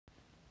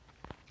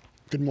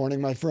Good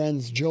morning, my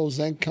friends. Joe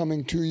Zenk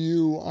coming to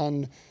you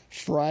on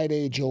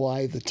Friday,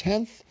 July the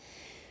 10th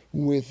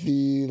with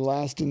the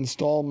last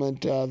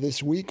installment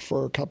this week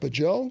for Cup of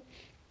Joe.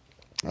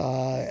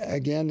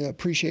 Again,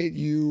 appreciate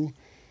you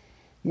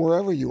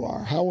wherever you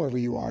are, however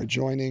you are,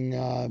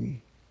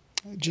 joining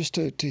just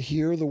to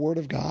hear the Word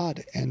of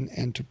God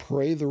and to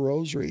pray the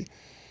rosary.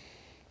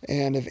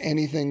 And if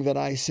anything that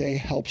I say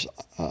helps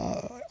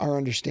our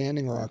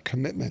understanding or our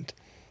commitment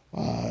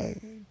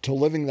to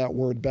living that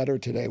word better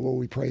today, well,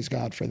 we praise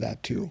God for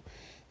that too.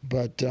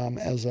 But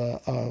as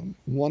a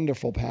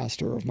wonderful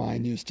pastor of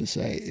mine used to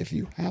say, if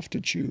you have to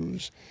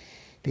choose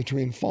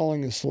between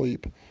falling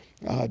asleep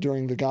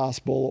during the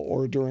gospel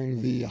or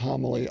during the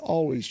homily,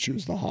 always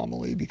choose the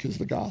homily, because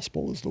the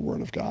gospel is the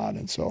word of God.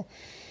 And so,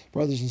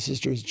 brothers and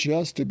sisters,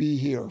 just to be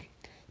here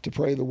to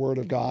pray the word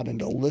of God and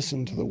to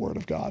listen to the word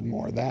of God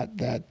more,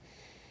 that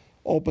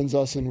opens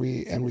us, and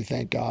we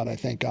thank God. I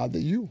thank God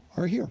that you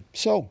are here.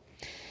 So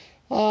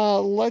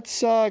let's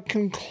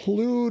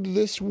conclude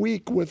this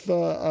week with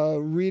a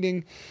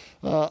reading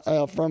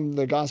from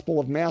the Gospel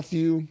of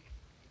Matthew,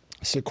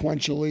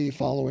 sequentially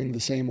following the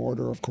same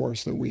order, of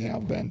course, that we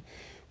have been.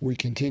 We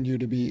continue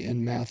to be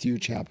in Matthew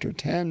chapter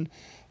 10,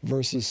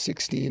 verses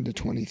 16 to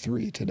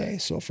 23 today.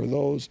 So for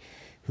those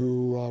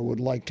who would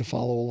like to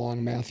follow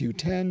along, Matthew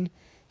 10,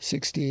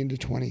 16 to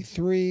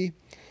 23,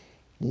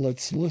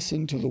 let's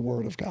listen to the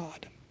Word of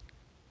God.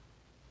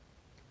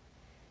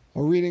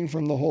 A reading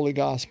from the Holy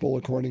Gospel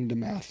according to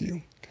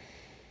Matthew.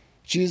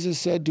 Jesus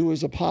said to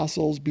his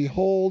apostles,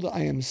 "Behold,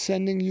 I am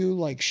sending you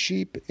like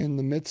sheep in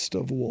the midst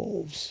of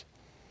wolves.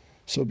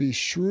 So be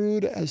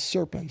shrewd as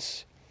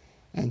serpents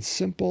and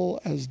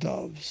simple as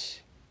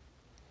doves.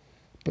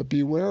 But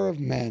beware of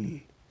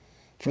men,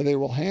 for they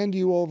will hand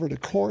you over to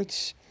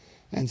courts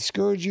and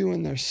scourge you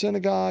in their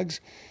synagogues,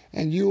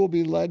 and you will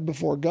be led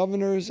before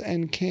governors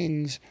and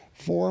kings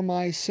for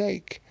my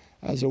sake,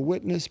 as a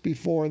witness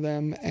before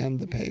them and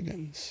the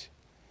pagans.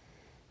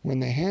 When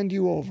they hand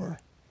you over,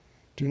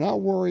 do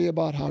not worry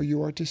about how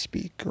you are to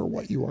speak or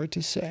what you are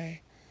to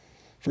say,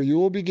 for you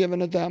will be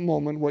given at that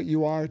moment what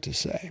you are to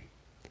say.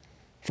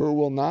 For it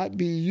will not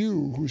be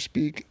you who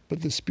speak,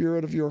 but the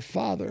Spirit of your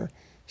Father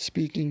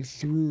speaking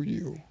through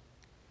you.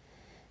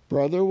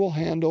 Brother will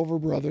hand over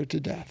brother to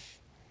death,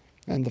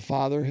 and the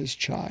father his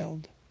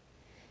child.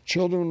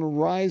 Children will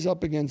rise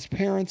up against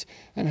parents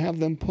and have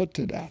them put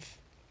to death.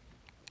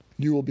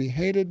 You will be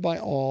hated by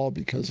all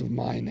because of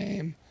my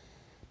name,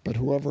 but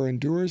whoever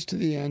endures to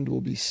the end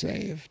will be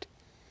saved.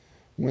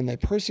 When they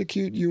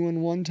persecute you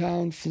in one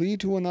town, flee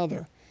to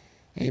another.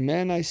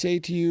 Amen, I say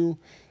to you,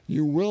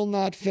 you will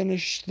not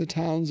finish the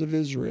towns of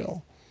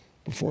Israel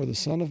before the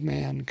Son of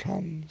Man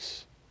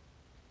comes."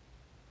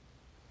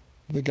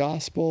 The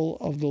Gospel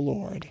of the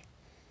Lord.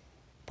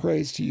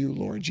 Praise to you,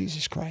 Lord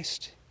Jesus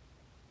Christ.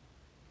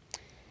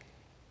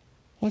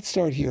 Let's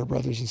start here,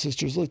 brothers and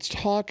sisters. Let's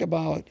talk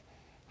about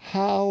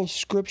how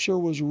Scripture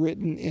was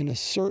written in a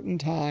certain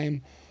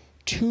time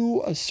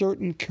to a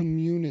certain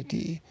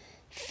community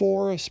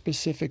for a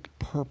specific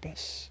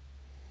purpose.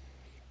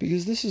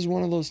 Because this is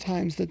one of those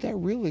times that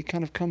really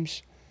kind of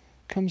comes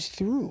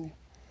through.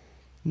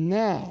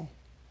 Now,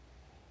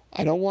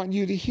 I don't want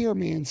you to hear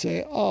me and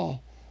say,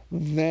 oh,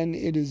 then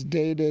it is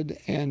dated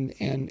and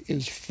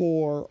is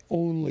for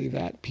only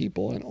that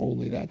people and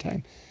only that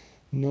time.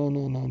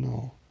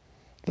 No.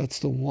 That's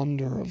the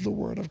wonder of the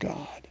Word of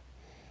God.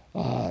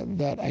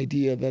 That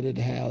idea that it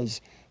has,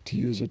 to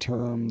use a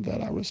term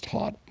that I was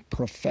taught,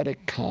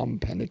 prophetic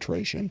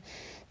compenetration,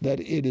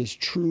 that it is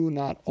true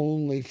not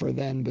only for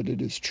then, but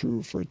it is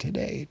true for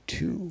today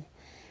too.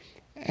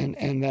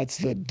 And that's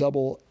the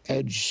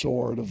double-edged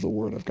sword of the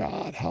Word of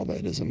God, how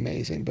that is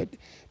amazing.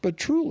 But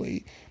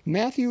truly,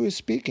 Matthew is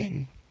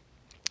speaking,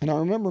 and I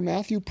remember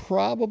Matthew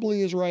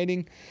probably is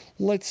writing,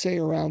 let's say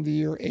around the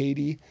year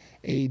 80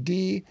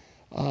 A.D.,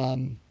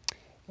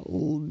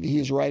 he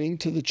is writing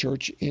to the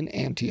church in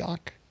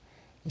Antioch,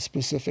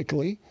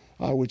 specifically,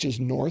 which is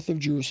north of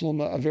Jerusalem,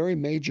 a very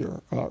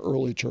major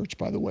early church,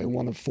 by the way,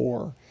 one of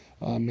four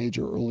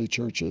major early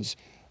churches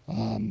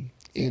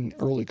in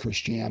early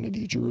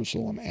Christianity: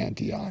 Jerusalem,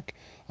 Antioch,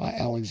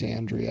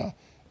 Alexandria,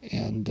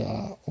 and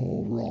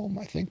Rome,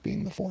 I think,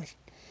 being the fourth.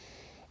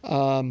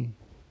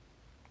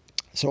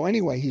 So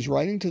anyway, he's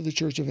writing to the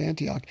church of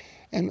Antioch.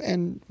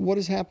 And what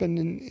has happened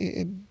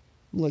in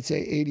let's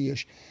say,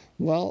 80-ish?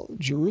 Well,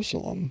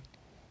 Jerusalem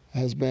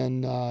has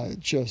been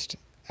just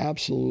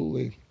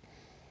absolutely,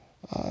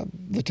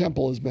 the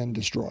temple has been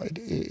destroyed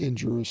in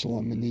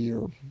Jerusalem in the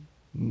year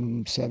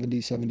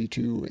 70,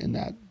 72, in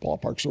that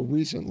ballpark, so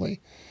recently.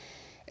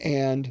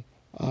 And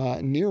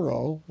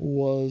Nero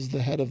was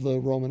the head of the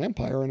Roman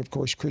Empire, and of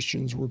course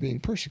Christians were being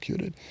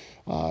persecuted.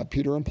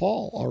 Peter and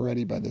Paul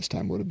already by this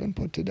time would have been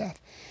put to death.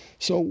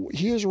 So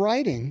he is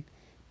writing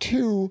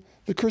to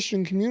the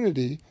Christian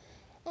community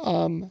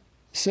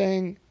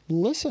saying,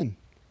 listen,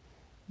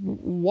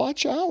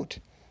 watch out.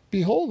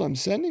 behold, I'm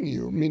sending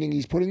you, meaning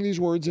he's putting these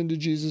words into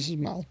Jesus'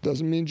 mouth.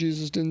 Doesn't mean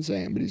Jesus didn't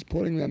say them, but he's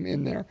putting them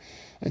in there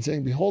and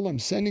saying, behold, I'm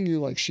sending you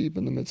like sheep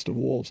in the midst of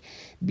wolves,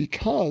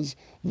 because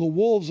the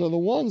wolves are the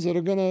ones that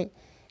are going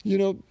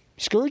to,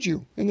 scourge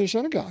you in their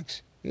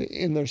synagogues.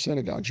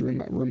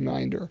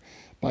 Reminder,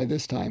 by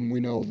this time we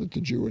know that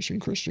the Jewish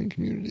and Christian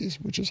communities,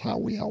 which is how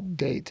we help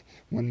date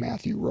when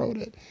Matthew wrote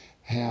it,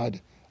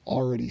 had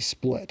already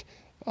split.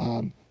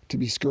 To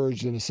be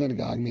scourged in a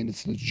synagogue means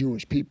it's the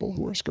Jewish people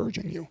who are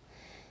scourging you.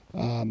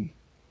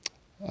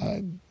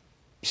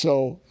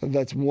 So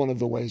that's one of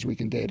the ways we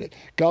can date it.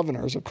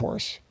 Governors, of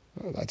course,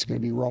 that's going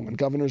to be Roman.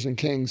 Governors and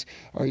kings,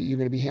 you're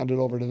going to be handed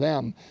over to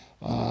them.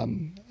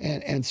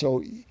 And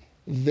so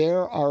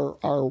there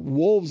are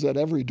wolves at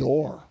every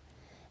door.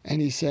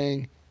 And he's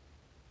saying,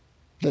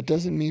 that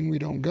doesn't mean we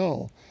don't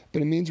go,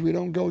 but it means we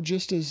don't go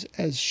just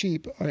as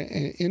sheep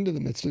into the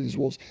midst of these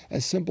wolves,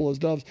 as simple as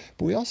doves,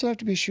 but we also have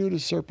to be shrewd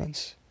as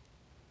serpents.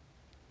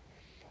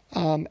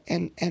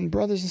 And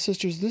brothers and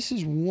sisters, this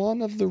is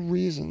one of the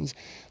reasons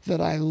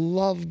that I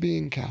love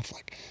being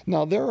Catholic.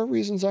 Now, there are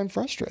reasons I'm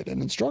frustrated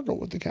and struggle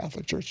with the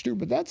Catholic Church too,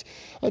 but that's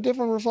a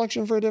different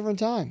reflection for a different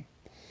time.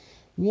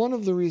 One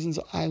of the reasons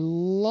I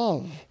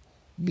love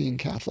being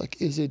Catholic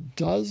is it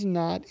does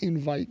not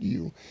invite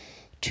you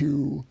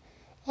to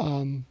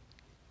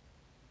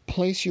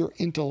place your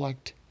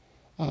intellect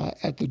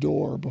at the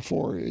door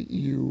before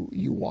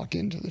you walk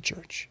into the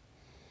church.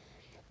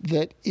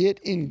 That it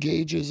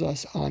engages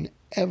us on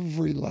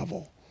every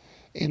level,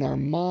 in our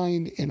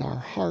mind, in our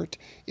heart,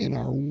 in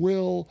our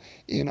will,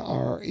 in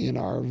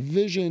our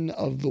vision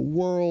of the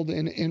world,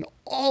 and in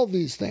all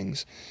these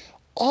things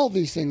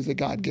that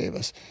God gave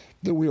us,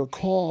 that we are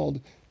called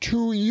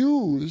to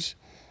use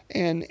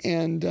and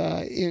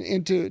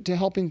into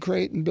helping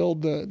create and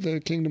build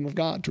the kingdom of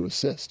God, to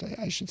assist.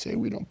 I should say,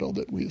 we don't build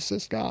it, we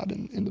assist God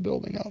in the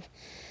building of.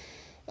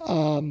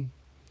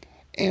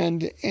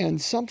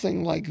 And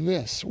something like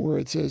this, where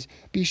it says,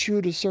 be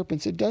shrewd as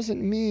serpents, it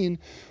doesn't mean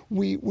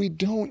we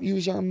don't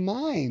use our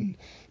mind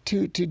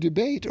to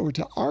debate or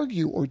to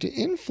argue or to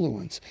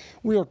influence.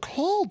 We are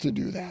called to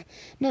do that.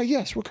 Now,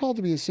 yes, we're called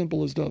to be as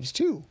simple as doves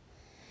too.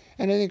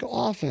 And I think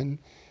often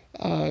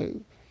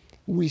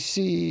we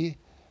see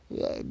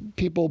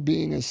people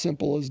being as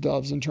simple as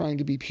doves and trying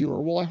to be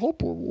pure. Well, I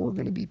hope we're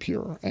going to be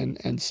pure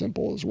and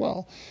simple as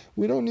well.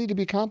 We don't need to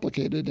be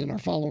complicated in our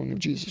following of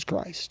Jesus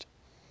Christ.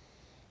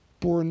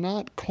 But we're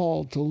not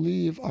called to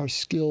leave our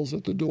skills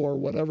at the door,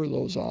 whatever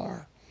those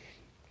are.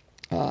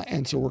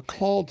 And so we're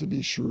called to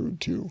be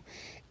shrewd too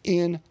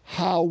in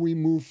how we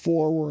move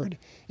forward,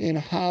 in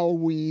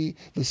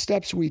the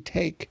steps we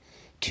take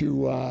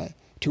to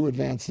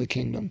advance the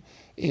kingdom,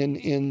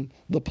 in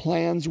the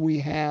plans we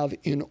have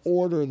in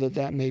order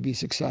that may be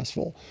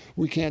successful.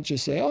 We can't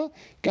just say, oh,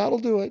 God will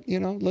do it,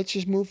 let's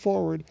just move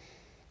forward.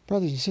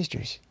 Brothers and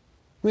sisters,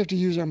 we have to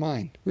use our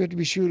mind. We have to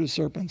be shrewd as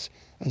serpents,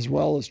 as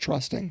well as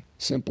trusting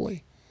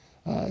simply,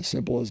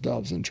 simple as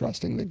doves, and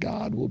trusting that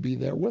God will be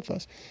there with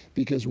us.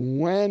 Because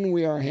when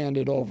we are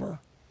handed over,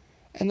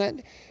 and that,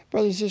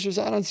 brothers and sisters,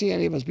 I don't see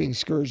any of us being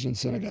scourged in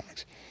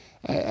synagogues.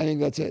 I think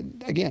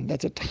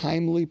that's a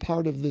timely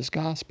part of this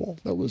gospel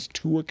that was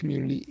to a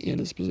community in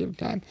a specific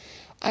time.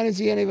 I didn't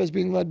see any of us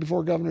being led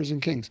before governors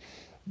and kings.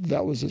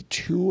 That was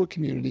to a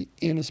community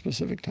in a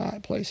specific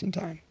time, place and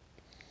time.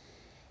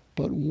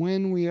 But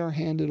when we are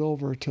handed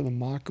over to the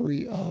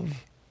mockery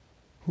of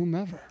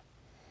whomever,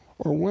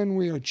 or when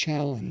we are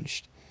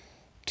challenged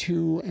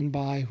to and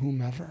by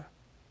whomever,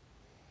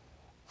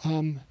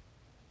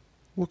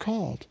 we're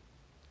called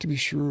to be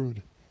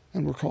shrewd,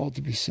 and we're called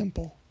to be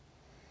simple.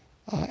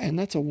 And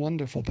that's a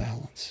wonderful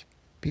balance,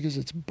 because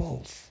it's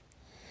both.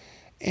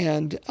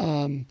 And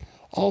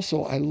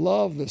also, I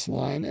love this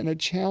line, and it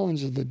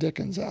challenges the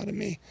dickens out of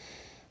me.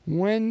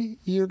 When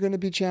you're going to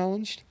be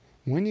challenged,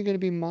 when you're going to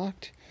be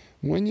mocked,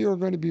 when you're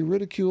going to be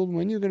ridiculed,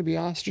 when you're going to be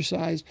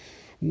ostracized,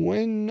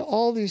 when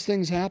all these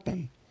things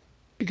happen,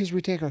 because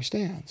we take our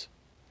stands,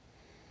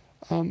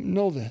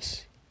 know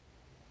this.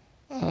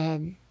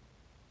 Don't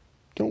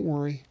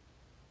worry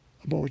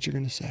about what you're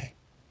going to say.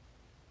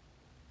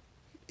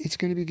 It's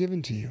going to be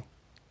given to you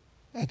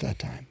at that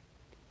time.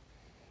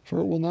 For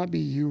it will not be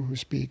you who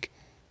speak,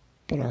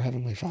 but our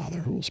Heavenly Father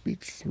who will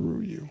speak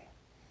through you.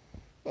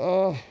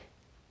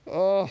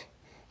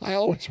 I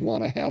always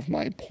want to have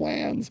my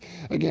plans.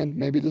 Again,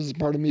 maybe this is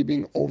part of me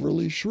being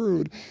overly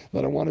shrewd,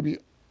 that I want to be,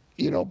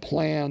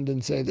 planned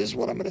and say, this is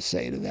what I'm going to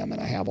say to them. And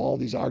I have all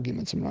these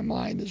arguments in my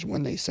mind, is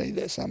when they say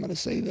this, I'm going to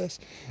say this.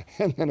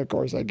 And then, of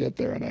course, I get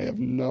there and I have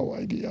no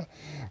idea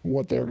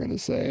what they're going to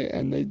say.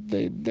 And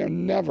they're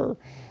never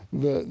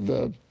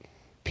the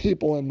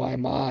people in my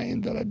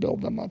mind that I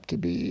build them up to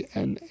be.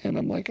 And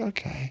I'm like,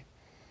 okay,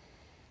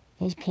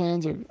 those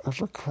plans are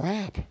for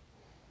crap.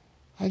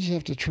 I just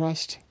have to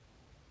trust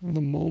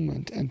the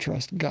moment and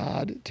trust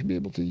God to be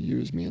able to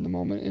use me in the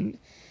moment, and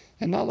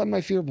not let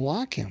my fear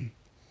block him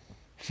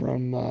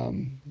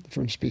from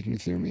speaking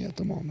through me at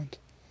the moment,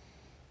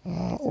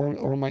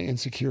 or my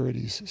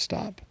insecurities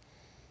stop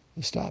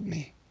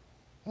me.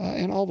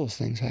 And all those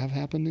things have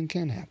happened and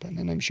can happen,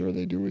 and I'm sure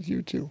they do with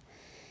you too.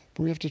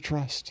 But we have to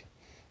trust.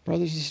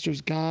 Brothers and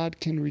sisters, God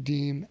can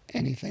redeem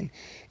anything.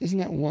 Isn't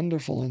that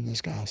wonderful in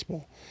this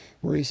gospel?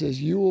 Where he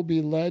says, you will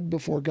be led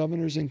before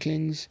governors and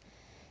kings,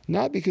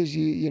 not because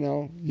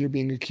you're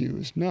being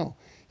accused. No,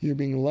 you're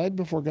being led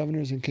before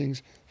governors and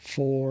kings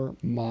for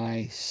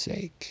my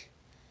sake,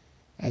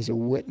 as a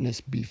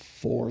witness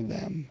before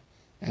them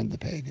and the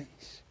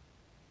pagans.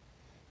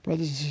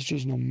 Brothers and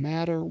sisters, no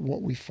matter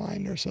what we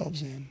find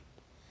ourselves in,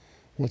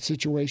 what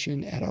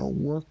situation at our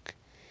work,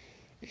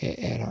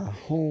 at our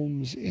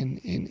homes,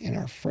 in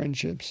our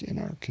friendships, in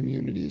our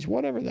communities,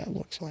 whatever that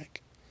looks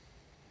like.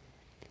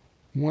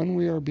 When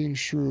we are being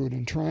shrewd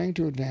and trying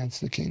to advance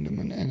the kingdom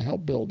and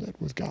help build it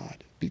with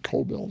God, be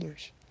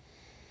co-builders,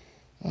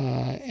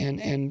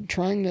 and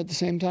trying at the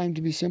same time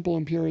to be simple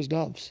and pure as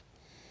doves.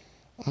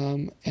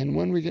 And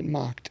when we get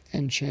mocked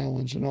and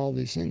challenged and all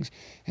these things,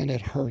 and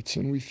it hurts,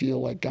 and we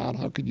feel like, God,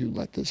 how could you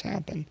let this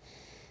happen?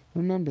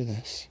 Remember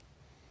this.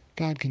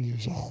 God can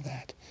use all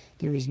that.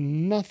 There is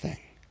nothing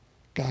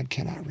God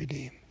cannot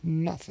redeem.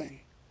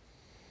 Nothing.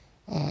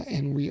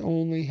 And we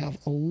only have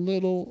a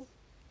little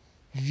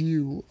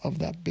view of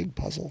that big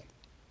puzzle,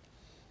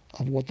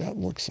 of what that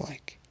looks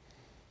like.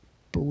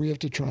 But we have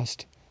to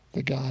trust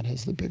that God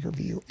has the bigger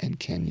view and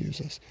can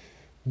use us.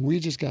 We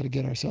just got to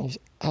get ourselves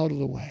out of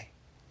the way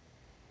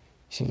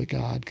so that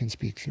God can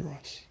speak through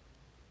us.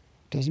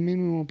 Doesn't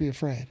mean we won't be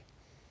afraid.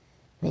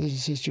 Brothers and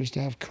sisters,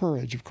 to have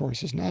courage, of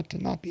course, is not to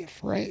not be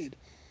afraid.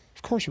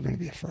 Of course we're going to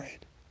be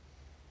afraid.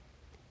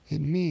 It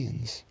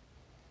means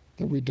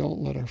that we don't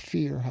let our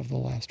fear have the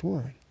last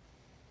word,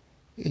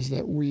 is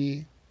that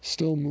we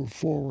still move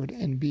forward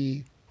and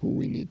be who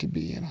we need to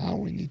be and how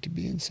we need to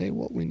be and say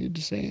what we need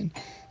to say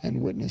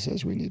and witness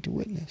as we need to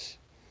witness,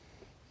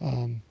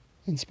 in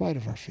spite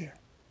of our fear,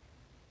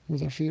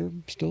 with our fear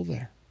still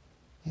there.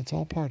 That's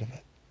all part of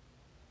it.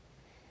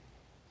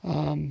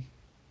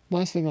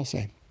 Last thing I'll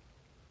say.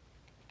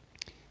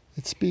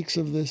 It speaks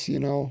of this,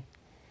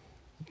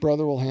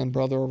 brother will hand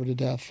brother over to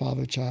death,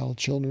 father, child,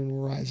 children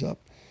will rise up.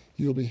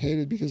 You will be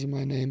hated because of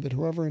my name, but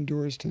whoever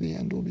endures to the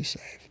end will be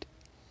saved.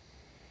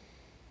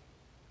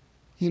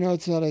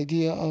 It's that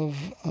idea of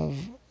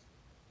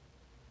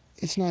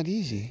it's not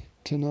easy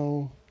to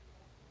know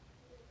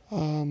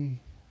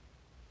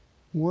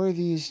where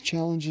these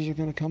challenges are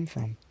going to come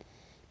from.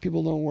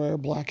 People don't wear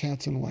black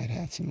hats and white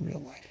hats in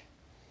real life.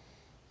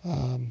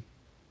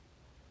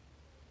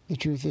 The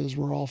truth is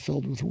we're all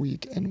filled with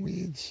wheat and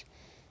weeds.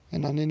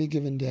 And on any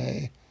given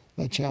day,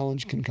 that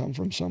challenge can come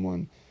from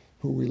someone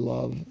who we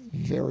love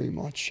very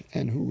much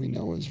and who we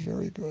know is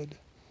very good.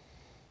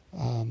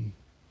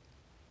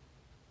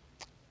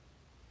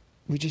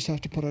 We just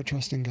have to put our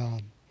trust in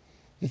God.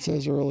 It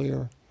says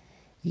earlier,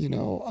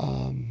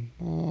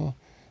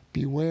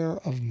 beware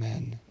of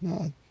men.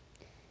 Now, it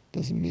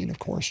doesn't mean, of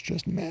course,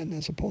 just men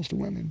as opposed to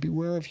women.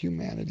 Beware of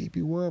humanity.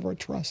 Beware of our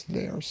trust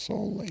there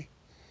solely.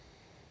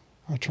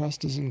 Our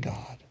trust is in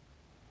God.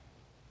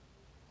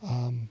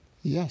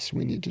 Yes,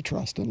 we need to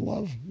trust and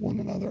love one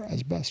another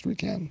as best we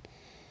can,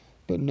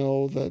 but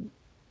know that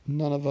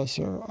none of us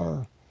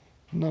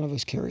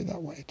carry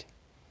that weight,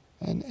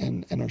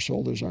 and our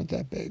shoulders aren't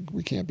that big.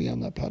 We can't be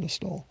on that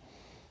pedestal.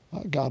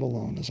 God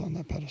alone is on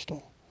that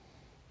pedestal,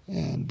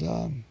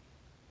 and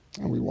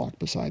we walk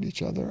beside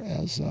each other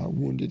as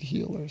wounded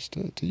healers,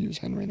 to use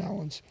Henry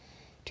Nouwen's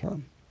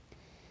term.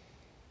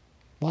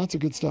 Lots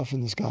of good stuff in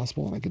this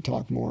gospel, and I could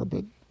talk more,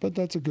 but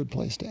that's a good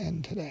place to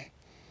end today.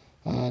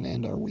 And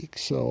end our week.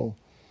 So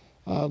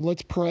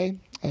let's pray.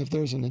 If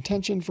there's an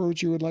intention for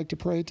which you would like to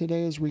pray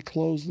today as we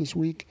close this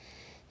week,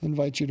 I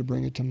invite you to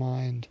bring it to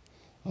mind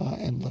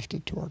and lift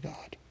it to our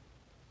God.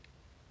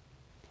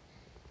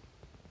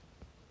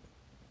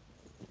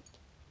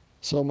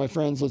 So, my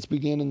friends, let's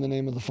begin in the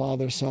name of the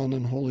Father, Son,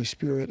 and Holy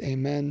Spirit.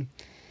 Amen.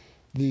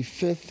 The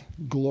fifth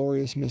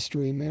glorious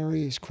mystery,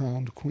 Mary is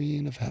crowned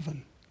Queen of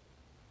Heaven.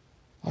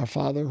 Our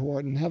Father, who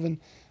art in heaven,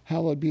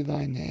 hallowed be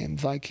thy name.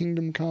 Thy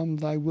kingdom come,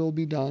 thy will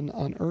be done,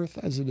 on earth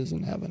as it is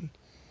in heaven.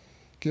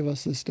 Give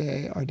us this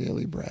day our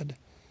daily bread,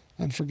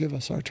 and forgive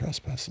us our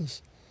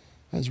trespasses,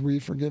 as we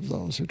forgive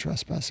those who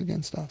trespass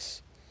against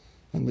us.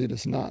 And lead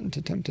us not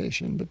into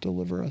temptation, but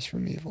deliver us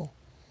from evil.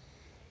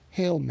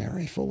 Hail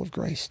Mary, full of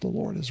grace, the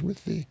Lord is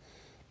with thee.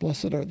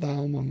 Blessed art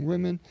thou among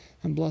women,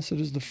 and blessed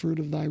is the fruit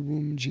of thy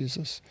womb,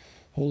 Jesus.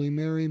 Holy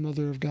Mary,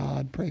 Mother of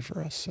God, pray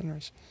for us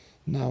sinners,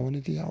 now and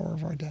at the hour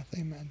of our death.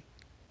 Amen.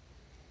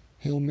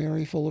 Hail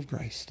Mary, full of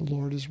grace, the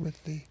Lord is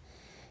with thee.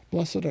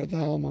 Blessed art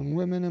thou among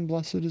women, and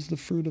blessed is the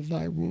fruit of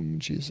thy womb,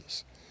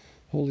 Jesus.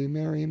 Holy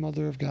Mary,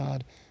 Mother of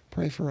God,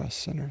 pray for us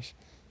sinners,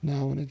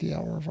 now and at the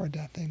hour of our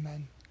death.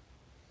 Amen.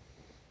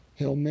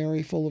 Hail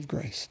Mary, full of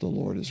grace, the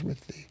Lord is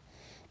with thee.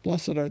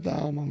 Blessed art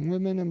thou among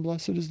women, and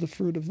blessed is the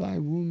fruit of thy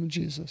womb,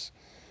 Jesus.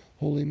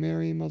 Holy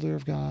Mary, Mother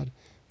of God,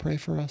 pray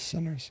for us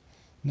sinners,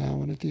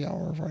 now and at the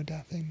hour of our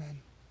death.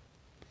 Amen.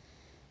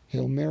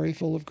 Hail Mary,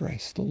 full of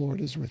grace, the Lord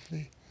is with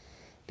thee.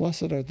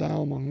 Blessed art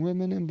thou among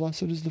women, and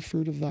blessed is the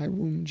fruit of thy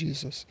womb,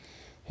 Jesus.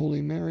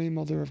 Holy Mary,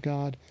 Mother of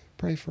God,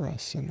 pray for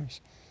us sinners,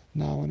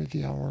 now and at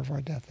the hour of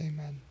our death.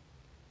 Amen.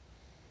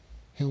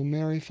 Hail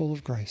Mary, full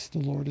of grace, the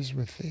Lord is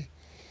with thee.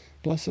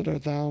 Blessed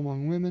art thou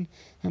among women,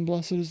 and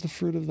blessed is the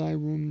fruit of thy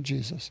womb,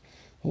 Jesus.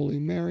 Holy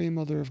Mary,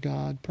 Mother of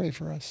God, pray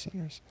for us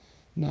sinners,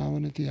 now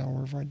and at the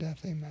hour of our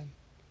death. Amen.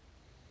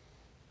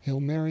 Hail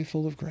Mary,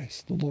 full of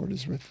grace, the Lord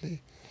is with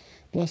thee.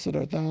 Blessed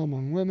art thou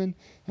among women,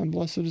 and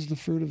blessed is the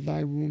fruit of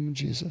thy womb,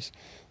 Jesus.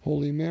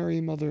 Holy Mary,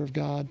 Mother of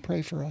God,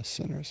 pray for us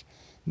sinners,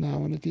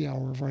 now and at the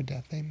hour of our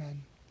death.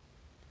 Amen.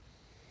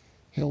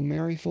 Hail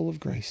Mary, full of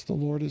grace, the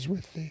Lord is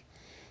with thee.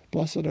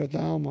 Blessed art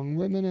thou among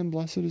women, and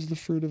blessed is the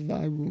fruit of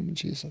thy womb,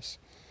 Jesus.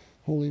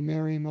 Holy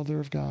Mary, Mother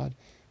of God,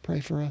 pray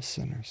for us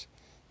sinners,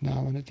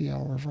 now and at the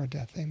hour of our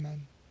death.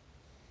 Amen.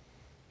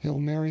 Hail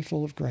Mary,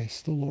 full of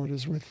grace, the Lord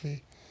is with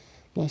thee.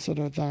 Blessed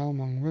art thou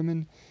among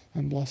women,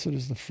 and blessed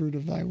is the fruit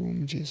of thy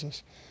womb,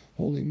 Jesus.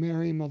 Holy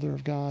Mary, Mother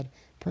of God,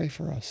 pray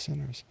for us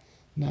sinners,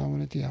 now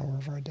and at the hour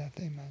of our death.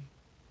 Amen.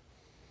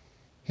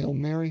 Hail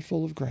Mary,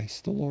 full of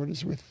grace, the Lord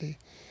is with thee.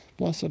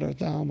 Blessed art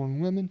thou among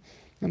women,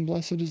 and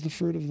blessed is the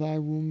fruit of thy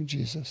womb,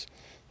 Jesus.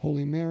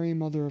 Holy Mary,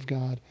 Mother of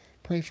God,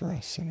 pray for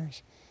us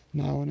sinners,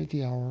 now and at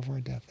the hour of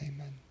our death.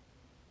 Amen.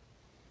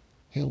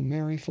 Hail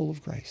Mary, full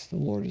of grace, the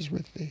Lord is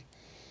with thee.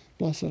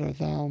 Blessed art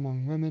thou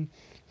among women,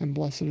 and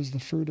blessed is the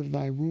fruit of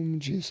thy womb,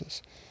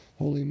 Jesus.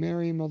 Holy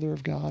Mary, Mother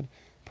of God,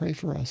 pray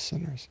for us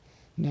sinners,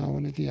 now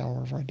and at the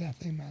hour of our death.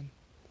 Amen.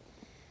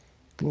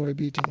 Glory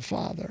be to the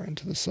Father, and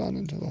to the Son,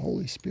 and to the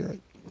Holy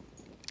Spirit,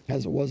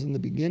 as it was in the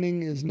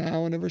beginning, is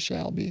now, and ever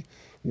shall be,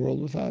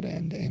 world without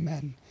end.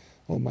 Amen.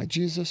 O my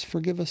Jesus,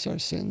 forgive us our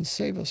sins,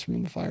 save us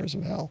from the fires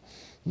of hell,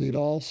 lead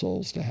all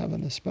souls to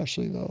heaven,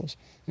 especially those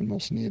in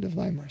most need of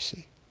thy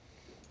mercy.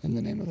 In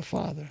the name of the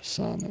Father,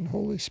 Son, and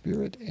Holy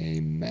Spirit.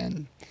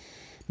 Amen.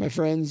 My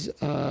friends,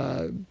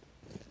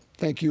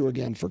 thank you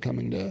again for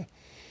coming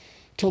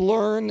to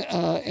learn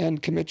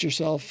and commit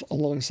yourself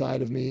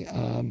alongside of me.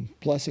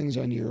 Blessings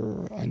on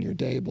your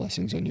day,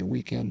 blessings on your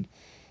weekend.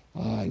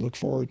 I look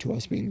forward to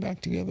us being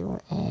back together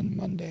on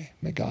Monday.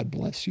 May God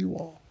bless you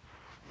all.